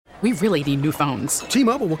We really need new phones.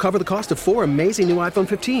 T-Mobile will cover the cost of 4 amazing new iPhone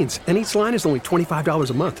 15s, and each line is only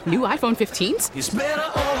 $25 a month. New iPhone 15s? It's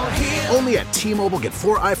better over here. Only at T-Mobile, get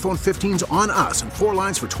 4 iPhone 15s on us and 4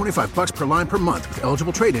 lines for $25 per line per month with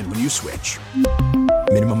eligible trade-in when you switch.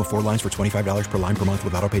 Minimum of 4 lines for $25 per line per month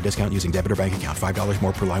with autopay discount using debit or bank account. $5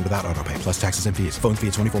 more per line without autopay, plus taxes and fees. Phone fee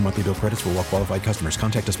at 24 monthly bill credits for well-qualified customers.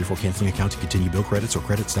 Contact us before canceling account to continue bill credits or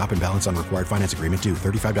credit stop and balance on required finance agreement due.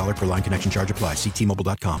 $35 per line connection charge applies. See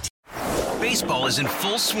T-Mobile.com. Baseball is in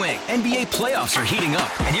full swing. NBA playoffs are heating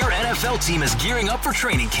up, and your NFL team is gearing up for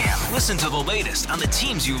training camp. Listen to the latest on the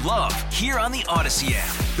teams you love here on the Odyssey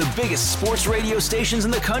app. The biggest sports radio stations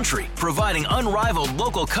in the country, providing unrivaled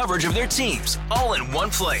local coverage of their teams, all in one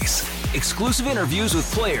place. Exclusive interviews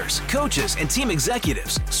with players, coaches, and team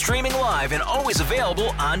executives, streaming live and always available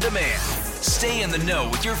on demand. Stay in the know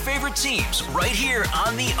with your favorite teams right here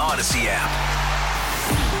on the Odyssey app.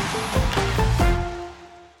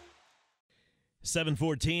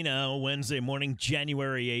 7:14 now, Wednesday morning,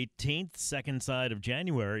 January 18th, second side of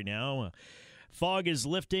January now. Fog is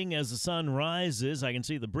lifting as the sun rises. I can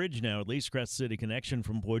see the bridge now, at least Crest City Connection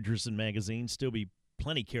from Poitras Magazine. Still be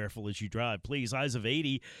plenty careful as you drive, please. Highs of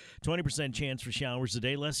 80, 20% chance for showers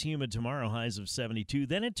today. Less humid tomorrow, highs of 72.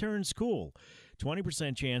 Then it turns cool.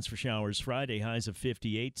 20% chance for showers Friday, highs of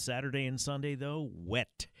 58. Saturday and Sunday, though,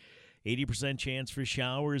 wet. 80% chance for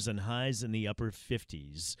showers and highs in the upper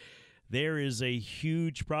 50s. There is a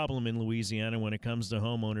huge problem in Louisiana when it comes to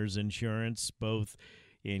homeowners insurance, both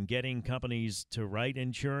in getting companies to write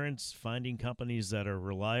insurance, finding companies that are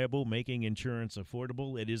reliable, making insurance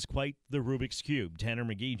affordable. It is quite the Rubik's Cube. Tanner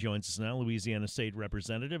McGee joins us now, Louisiana State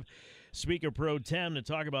Representative, Speaker Pro Tem, to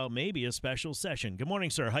talk about maybe a special session. Good morning,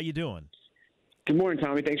 sir. How you doing? Good morning,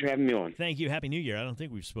 Tommy. Thanks for having me on. Thank you. Happy New Year. I don't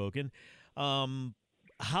think we've spoken.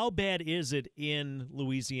 How bad is it in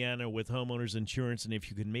Louisiana with homeowners insurance, and if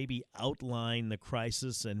you could maybe outline the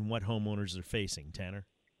crisis and what homeowners are facing, Tanner?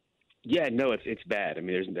 Yeah, no, it's bad. I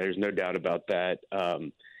mean, there's no doubt about that.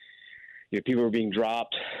 People were being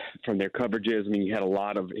dropped from their coverages. I mean, you had a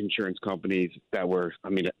lot of insurance companies that were,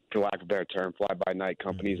 for lack of a better term, fly-by-night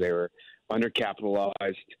companies. They were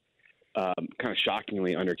undercapitalized, kind of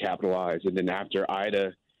shockingly undercapitalized. And then after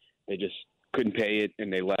Ida, they just couldn't pay it,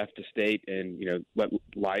 and they left the state and, let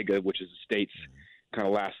LIGA, which is the state's kind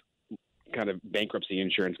of last kind of bankruptcy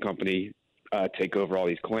insurance company, take over all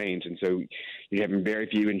these claims. And so you're having very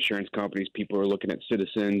few insurance companies. People are looking at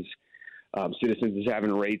Citizens. Citizens is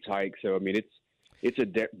having rates hike. So, it's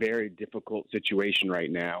a very difficult situation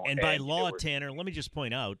right now. And by law, Tanner, let me just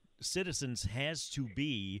point out, Citizens has to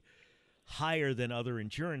be higher than other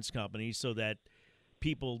insurance companies so that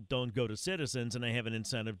people don't go to Citizens and they have an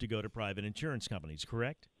incentive to go to private insurance companies,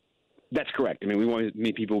 correct? That's correct. I mean, we want as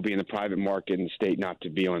many people to be in the private market in the state, not to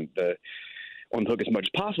be on the hook as much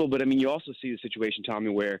as possible. But, you also see the situation, Tommy,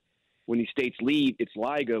 where when these states leave, it's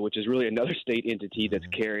LIGA, which is really another state entity that's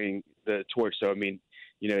carrying the torch. So,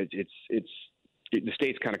 it's the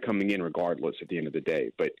state's kind of coming in regardless at the end of the day.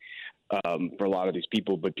 But for a lot of these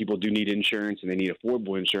people, people do need insurance, and they need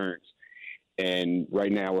affordable insurance. And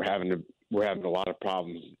right now we're having a lot of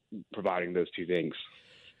problems providing those two things.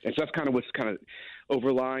 And so that's kind of what's kind of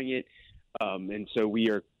overlying it. And so we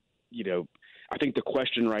are, I think the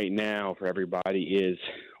question right now for everybody is,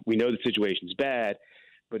 we know the situation's bad,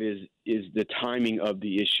 but is the timing of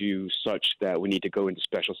the issue such that we need to go into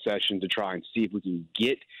special session to try and see if we can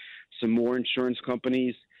get some more insurance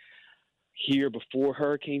companies here before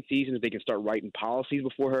hurricane season, if they can start writing policies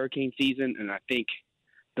before hurricane season. And I think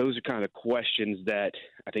those are kind of questions that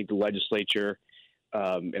I think the legislature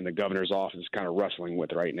and the governor's office is kind of wrestling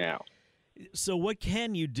with right now. So what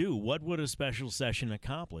can you do? What would a special session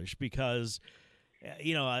accomplish? Because,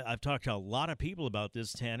 I've talked to a lot of people about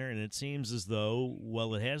this, Tanner, and it seems as though,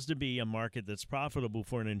 well, it has to be a market that's profitable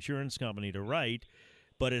for an insurance company to write,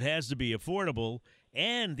 but it has to be affordable,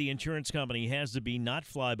 and the insurance company has to be not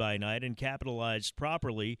fly-by-night and capitalized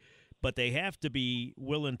properly, but they have to be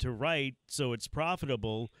willing to write so it's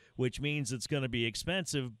profitable, which means it's going to be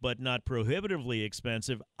expensive, but not prohibitively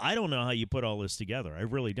expensive. I don't know how you put all this together. I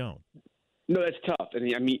really don't. No, that's tough. And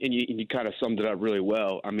you kind of summed it up really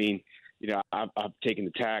well. I've taken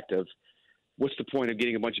the tact of, what's the point of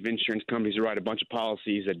getting a bunch of insurance companies to write a bunch of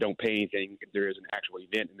policies that don't pay anything if there is an actual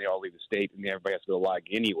event and they all leave the state and everybody has to go to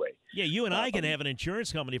LIGA anyway? Yeah, you and I can have an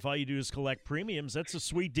insurance company if all you do is collect premiums. That's a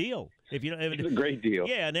sweet deal. It's a great deal.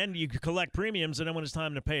 Yeah, and then you collect premiums, and then when it's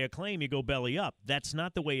time to pay a claim, you go belly up. That's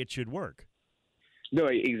not the way it should work. No,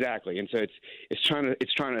 exactly. And so it's trying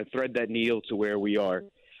to thread that needle to where we are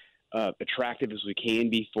attractive as we can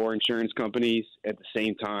be for insurance companies, at the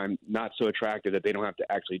same time not so attractive that they don't have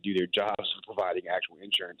to actually do their jobs of providing actual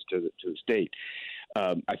insurance to the state.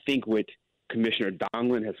 I think what Commissioner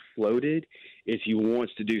Donlin has floated is he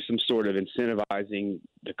wants to do some sort of incentivizing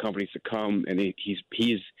the companies to come, and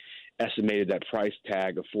he's estimated that price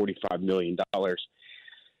tag of $45 million.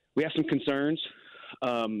 We have some concerns.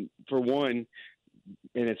 For one,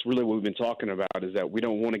 and it's really what we've been talking about, is that we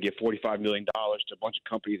don't want to give $45 million to a bunch of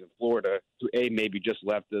companies in Florida who, A, maybe just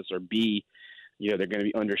left us, or B, they're going to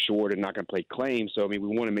be undershored and not going to pay claims. So, we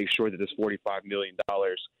want to make sure that this $45 million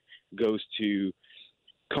goes to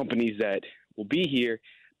companies that will be here.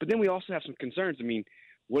 But then we also have some concerns.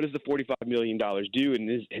 What does the $45 million do? And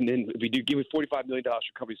then if we do give it $45 million for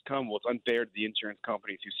companies to come, well, it's unfair to the insurance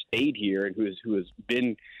companies who stayed here and who has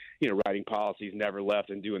been writing policies, never left,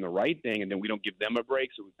 and doing the right thing, and then we don't give them a break.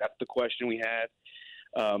 So that's the question we have.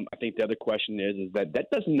 I think the other question is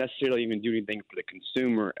that doesn't necessarily even do anything for the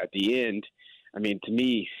consumer at the end. To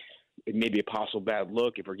me, it may be a possible bad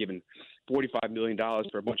look if we're giving $45 million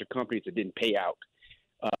for a bunch of companies that didn't pay out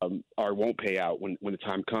or won't pay out when the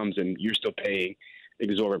time comes, and you're still paying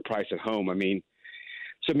exorbitant price at home.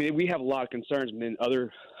 We have a lot of concerns. And then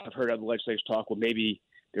I've heard other legislators talk, well, maybe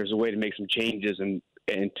there's a way to make some changes and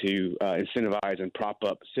to incentivize and prop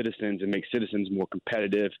up citizens and make citizens more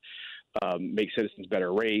competitive, make citizens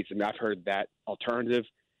better rates. I've heard that alternative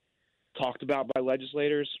talked about by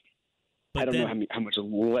legislators. But I don't know how much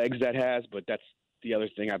legs that has, but that's the other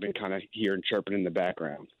thing I've been kind of hearing chirping in the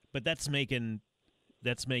background. But that's making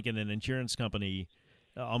an insurance company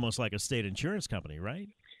almost like a state insurance company, right?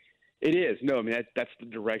 It is. No, that's the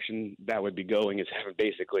direction that would be going, is having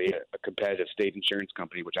basically a competitive state insurance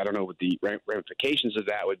company, which I don't know what the ramifications of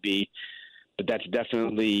that would be, but that's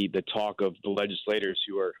definitely the talk of the legislators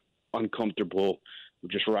who are uncomfortable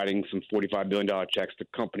with just writing some $45 billion checks to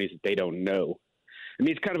companies that they don't know.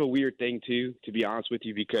 It's kind of a weird thing, too, to be honest with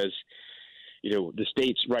you, because, the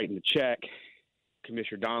state's writing the check,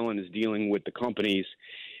 Commissioner Donlin is dealing with the companies,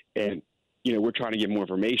 and, we're trying to get more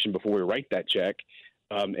information before we write that check.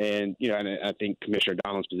 And I think Commissioner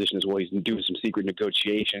Donlin's position is, well, he's doing some secret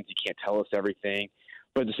negotiations. He can't tell us everything.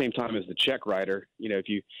 But at the same time, as the check writer,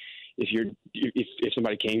 if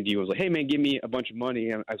somebody came to you and was like, hey, man, give me a bunch of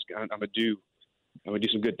money, I'm gonna do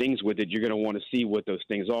some good things with it, you're going to want to see what those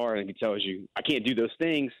things are. And he tells you, I can't do those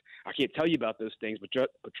things. I can't tell you about those things, but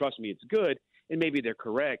trust me, it's good. And maybe they're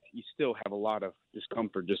correct. You still have a lot of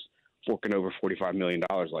discomfort just forking over $45 million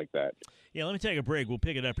like that. Yeah, let me take a break. We'll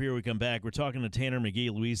pick it up here when we come back. We're talking to Tanner McGee,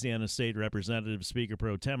 Louisiana State Representative, Speaker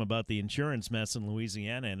Pro Tem, about the insurance mess in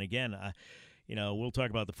Louisiana. And again, we'll talk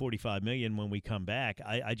about the $45 million when we come back.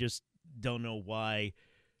 I just don't know why,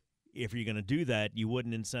 if you're going to do that, you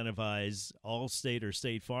wouldn't incentivize Allstate or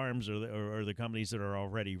State Farms or the companies that are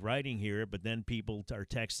already writing here. But then people are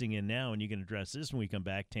texting in now, and you can address this when we come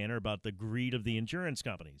back, Tanner, about the greed of the insurance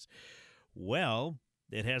companies. Well,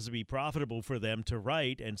 it has to be profitable for them to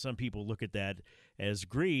write, and some people look at that as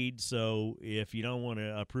greed. So if you don't want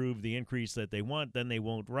to approve the increase that they want, then they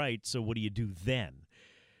won't write. So what do you do then?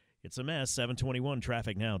 It's a mess. 721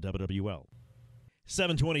 traffic now, WWL.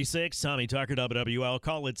 726, Tommy Tucker, WWL.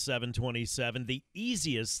 Call it 727. The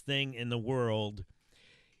easiest thing in the world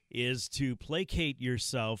is to placate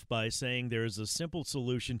yourself by saying there is a simple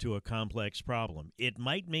solution to a complex problem. It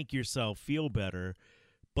might make yourself feel better,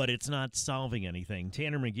 but it's not solving anything.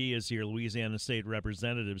 Tanner McGee is here, Louisiana State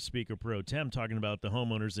Representative, Speaker Pro Tem, talking about the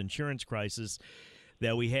homeowners insurance crisis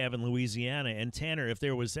that we have in Louisiana. And Tanner, if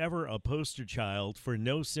there was ever a poster child for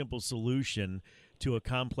no simple solution to a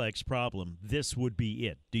complex problem, this would be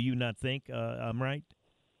it. Do you not think I'm right?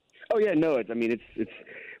 Oh yeah, no. It's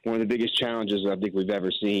one of the biggest challenges I think we've ever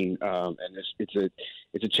seen, and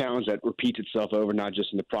it's a challenge that repeats itself over, not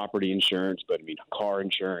just in the property insurance, but car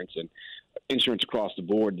insurance and insurance across the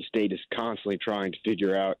board. The state is constantly trying to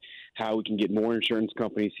figure out how we can get more insurance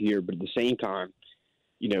companies here, but at the same time,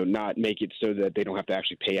 not make it so that they don't have to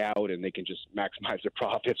actually pay out and they can just maximize their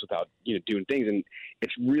profits without, doing things. And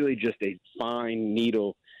it's really just a fine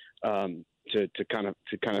needle to kind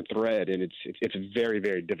of thread. And it's very,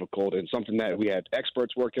 very difficult, and something that we have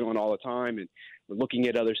experts working on all the time. And we're looking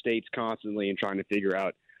at other states constantly and trying to figure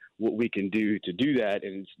out what we can do to do that.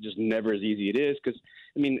 And it's just never as easy as it is, because,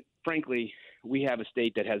 frankly, we have a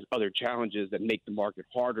state that has other challenges that make the market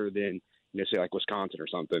harder than, say like Wisconsin or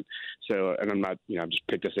something. So, and I'm not, I just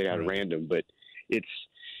picked this thing out at random, but it's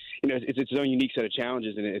its own unique set of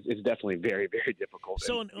challenges, and it's definitely very, very difficult.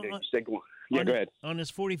 So, go ahead. On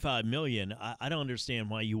this $45 million, I don't understand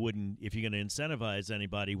why you wouldn't, if you're going to incentivize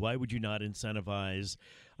anybody, why would you not incentivize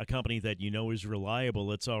a company that is reliable,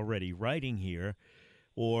 that's already writing here?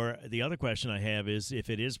 Or the other question I have is, if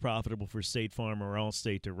it is profitable for State Farm or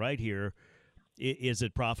Allstate to write here, is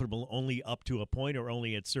it profitable only up to a point or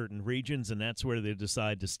only at certain regions, and that's where they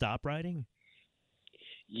decide to stop writing?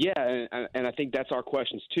 Yeah, and I think that's our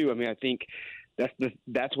questions too. I mean, I think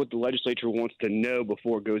that's what the legislature wants to know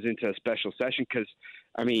before it goes into a special session, because,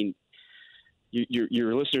 I mean,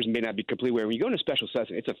 your listeners may not be completely aware. When you go into a special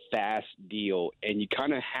session, it's a fast deal, and you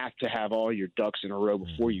kind of have to have all your ducks in a row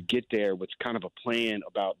before you get there with kind of a plan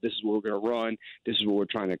about this is what we're going to run, this is what we're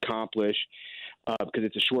trying to accomplish, because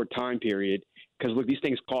it's a short time period. Because, look, these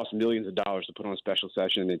things cost millions of dollars to put on a special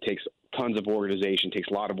session. It takes tons of organization, takes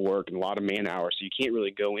a lot of work and a lot of man hours, so you can't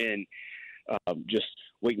really go in just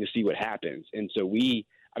waiting to see what happens. And so I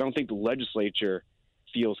don't think the legislature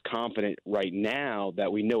feels confident right now that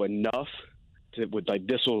we know enough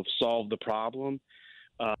this will solve the problem.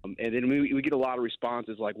 And then we get a lot of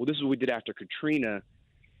responses like, well, this is what we did after Katrina,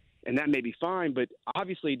 and that may be fine, but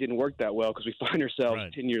obviously it didn't work that well because we find ourselves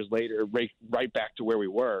 10 years later right back to where we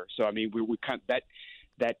were. So, I mean, we kind of,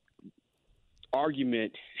 that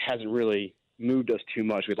argument hasn't really moved us too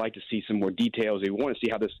much. We'd like to see some more details. We want to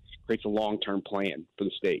see how this creates a long-term plan for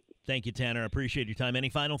the state. Thank you, Tanner. I appreciate your time. Any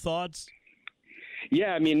final thoughts?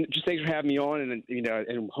 Yeah, I mean, just thanks for having me on, and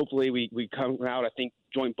and hopefully we come out. I think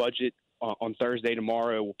joint budget on Thursday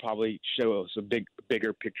tomorrow will probably show us a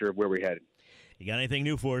bigger picture of where we're headed. You got anything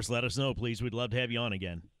new for us? Let us know, please. We'd love to have you on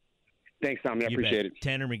again. Thanks, Tommy. I appreciate it.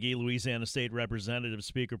 Tanner McGee, Louisiana State Representative,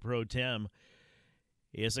 Speaker Pro Tem.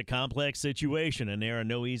 It's a complex situation, and there are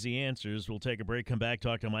no easy answers. We'll take a break, come back,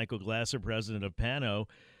 talk to Michael Glasser, president of PANO,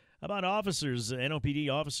 about officers, NOPD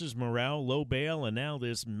officers, morale, low bail, and now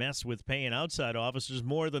this mess with paying outside officers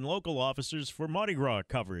more than local officers for Mardi Gras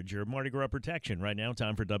coverage or Mardi Gras protection. Right now,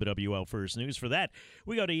 time for WWL First News. For that,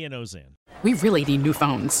 we go to Ian Ozan. We really need new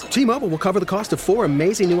phones. T-Mobile will cover the cost of 4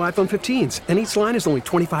 amazing new iPhone 15s, and each line is only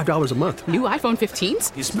 $25 a month. New iPhone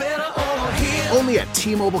 15s? It's better over here. Only at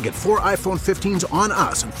T-Mobile, get 4 iPhone 15s on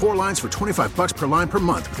us and 4 lines for $25 per line per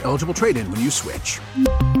month with eligible trade-in when you switch.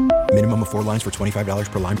 Minimum of 4 lines for $25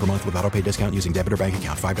 per line per month with autopay discount using debit or bank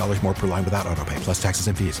account. $5 more per line without autopay, plus taxes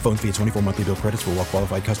and fees. Phone fee at 24 monthly bill credits for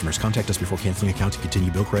well-qualified customers. Contact us before canceling account to continue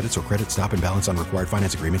bill credits or credit stop and balance on required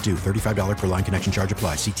finance agreement due. $35 per line connection charge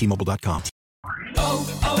applies. See T-Mobile.com.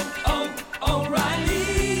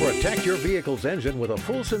 Protect your vehicle's engine with a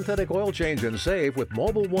full synthetic oil change and save with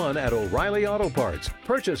Mobil 1 at O'Reilly Auto Parts.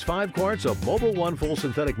 Purchase 5 quarts of Mobil 1 full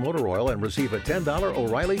synthetic motor oil and receive a $10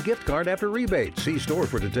 O'Reilly gift card after rebate. See store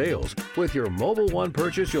for details. With your Mobil 1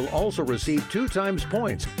 purchase, you'll also receive 2 times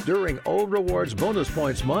points during O Rewards Bonus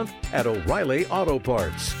Points Month at O'Reilly Auto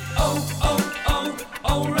Parts.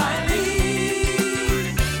 O'Reilly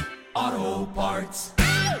Auto Parts.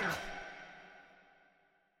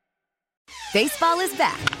 Baseball is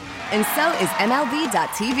back, and so is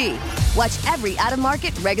MLB.tv. Watch every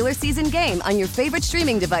out-of-market regular season game on your favorite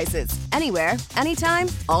streaming devices, anywhere, anytime,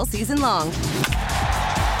 all season long.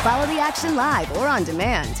 Follow the action live or on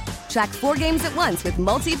demand. Track 4 games at once with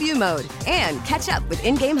multi-view mode and catch up with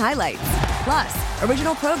in-game highlights. Plus,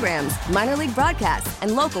 original programs, minor league broadcasts,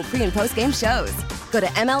 and local pre- and post-game shows. Go to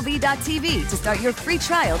MLB.tv to start your free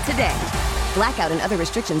trial today. Blackout and other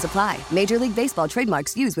restrictions apply. Major League Baseball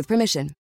trademarks used with permission.